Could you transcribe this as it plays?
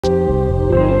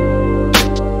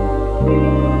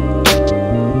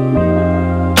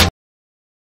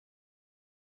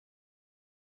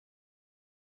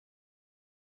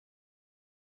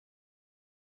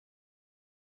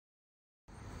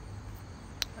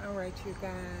Alright, you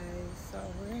guys, so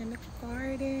we're in the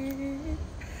garden.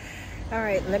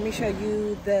 Alright, let me show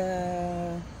you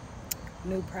the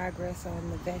new progress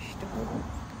on the vegetables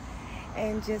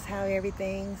and just how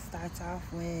everything starts off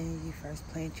when you first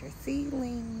plant your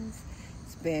seedlings.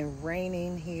 It's been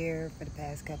raining here for the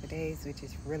past couple of days, which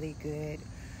is really good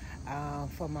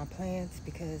for my plants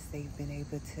because they've been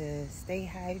able to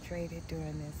stay hydrated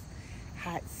during this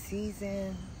hot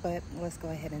season. But let's go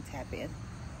ahead and tap in.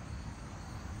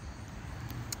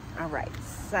 All right,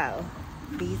 so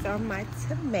these are my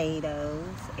tomatoes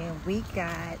and we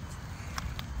got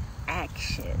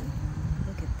action.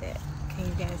 Look at that. Can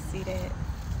you guys see that?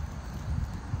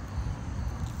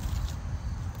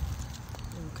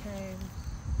 Okay,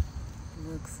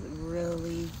 looks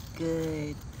really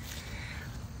good.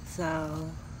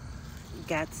 So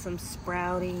got some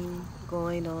sprouting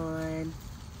going on.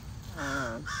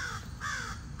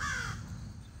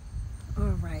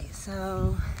 All right,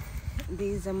 so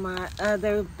these are my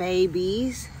other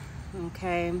babies,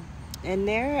 okay, and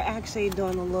they're actually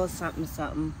doing a little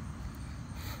something.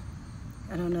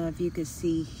 I don't know if you could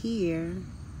see here,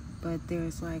 but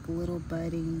there's like little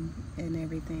budding and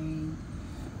everything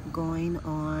going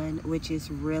on, which is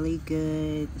really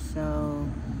good. So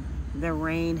the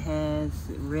rain has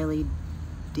really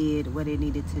did what it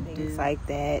needed to do. Things like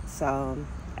that. So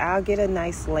I'll get a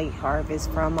nice late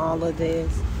harvest from all of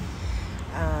this.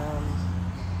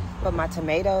 But my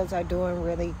tomatoes are doing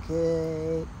really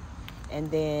good.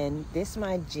 And then this is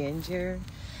my ginger.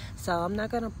 So I'm not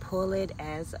gonna pull it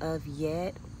as of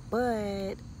yet,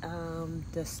 but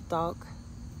the stalk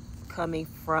coming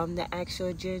from the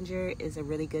actual ginger is a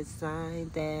really good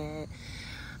sign that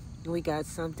we got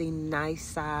something nice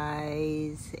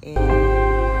size and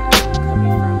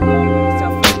coming from it.